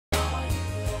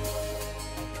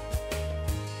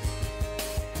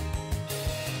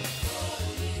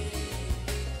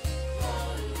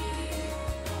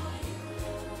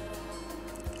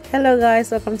Hello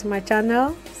guys, welcome to my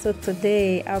channel. So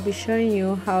today I'll be showing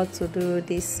you how to do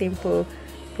this simple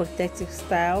protective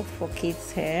style for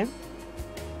kids hair.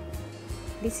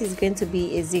 This is going to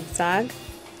be a zigzag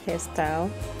hairstyle.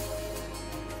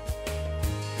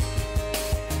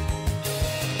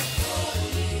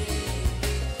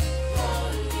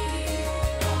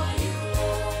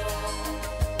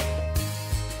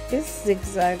 This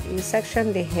zigzag, you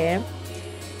section the hair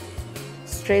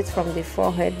straight from the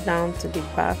forehead down to the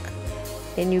back,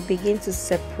 then you begin to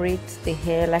separate the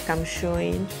hair like I'm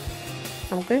showing.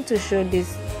 I'm going to show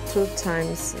this 2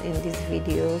 times in this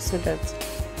video so that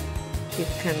you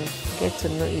can get to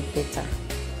know it better.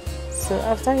 So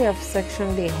after you have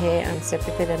sectioned the hair and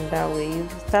separated them that way, you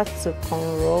start to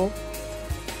cornrow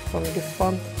from the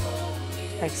front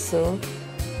like so,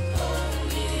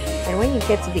 and when you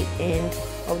get to the end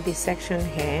of the section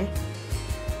hair,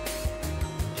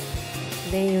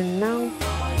 then you now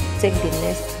take the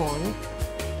next one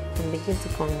and begin to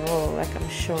cornrow like I'm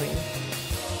showing.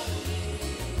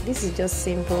 This is just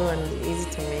simple and easy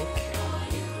to make.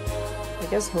 I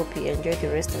just hope you enjoy the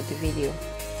rest of the video.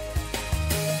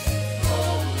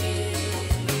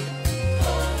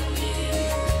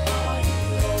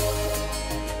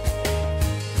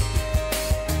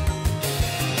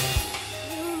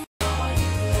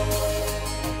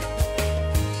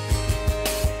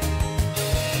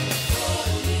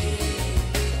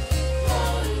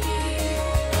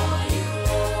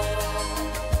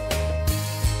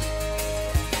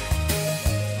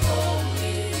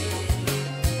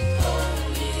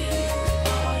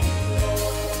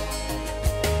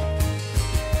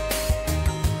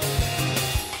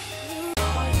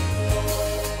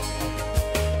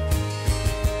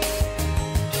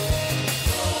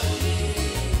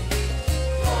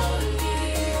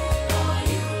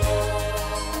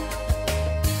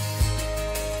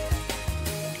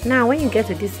 Now when you get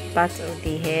to this part of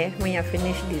the hair, when you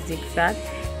finish the zigzag,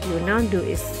 you will now do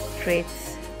a straight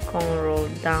cornrow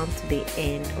down to the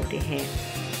end of the hair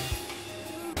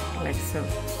like so.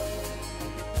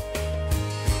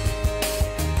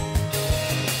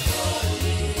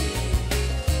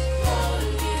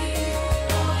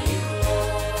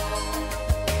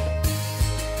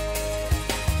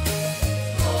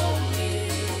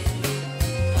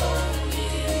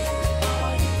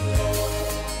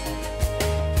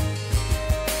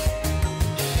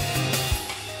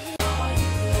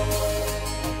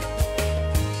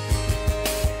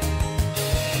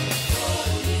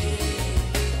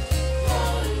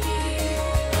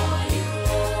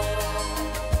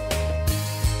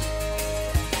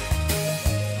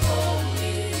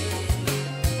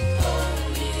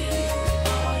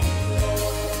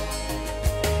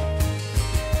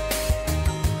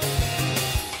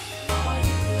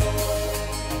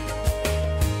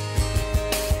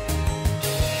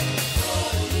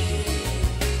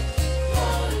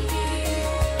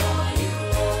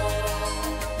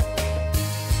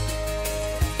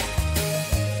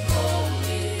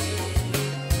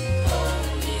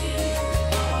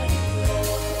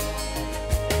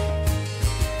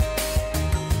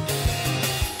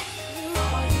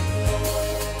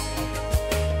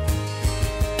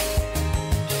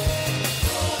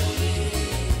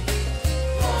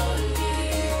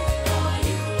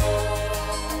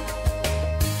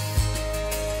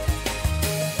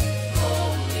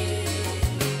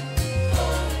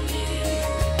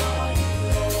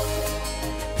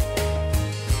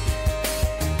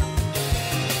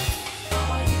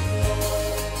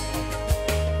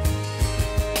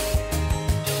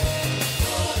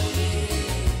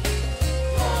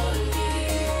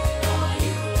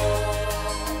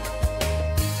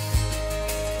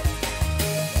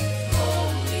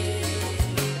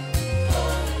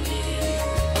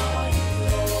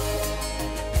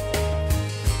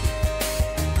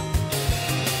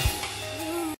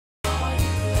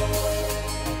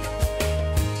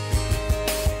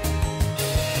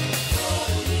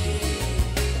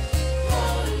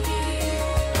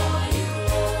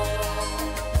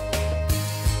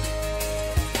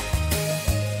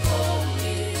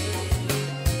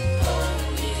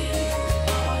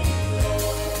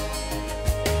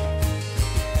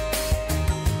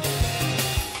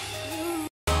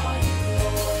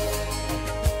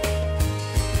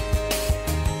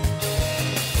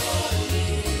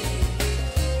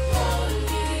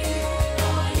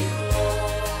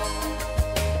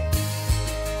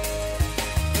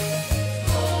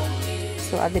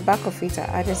 So at the back of it, I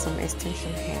added some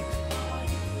extension hair.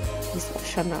 It's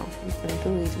optional. You can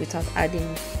do it without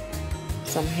adding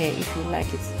some hair if you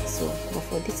like it. So, but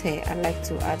for this hair, I like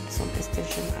to add some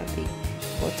extension at the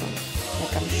bottom,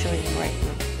 like I'm showing right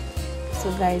now. So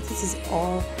guys, this is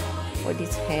all for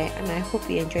this hair, and I hope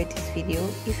you enjoyed this video.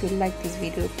 If you like this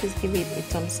video, please give it a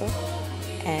thumbs up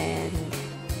and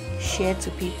share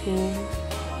to people.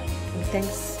 And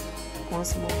thanks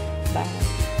once more.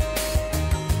 Bye.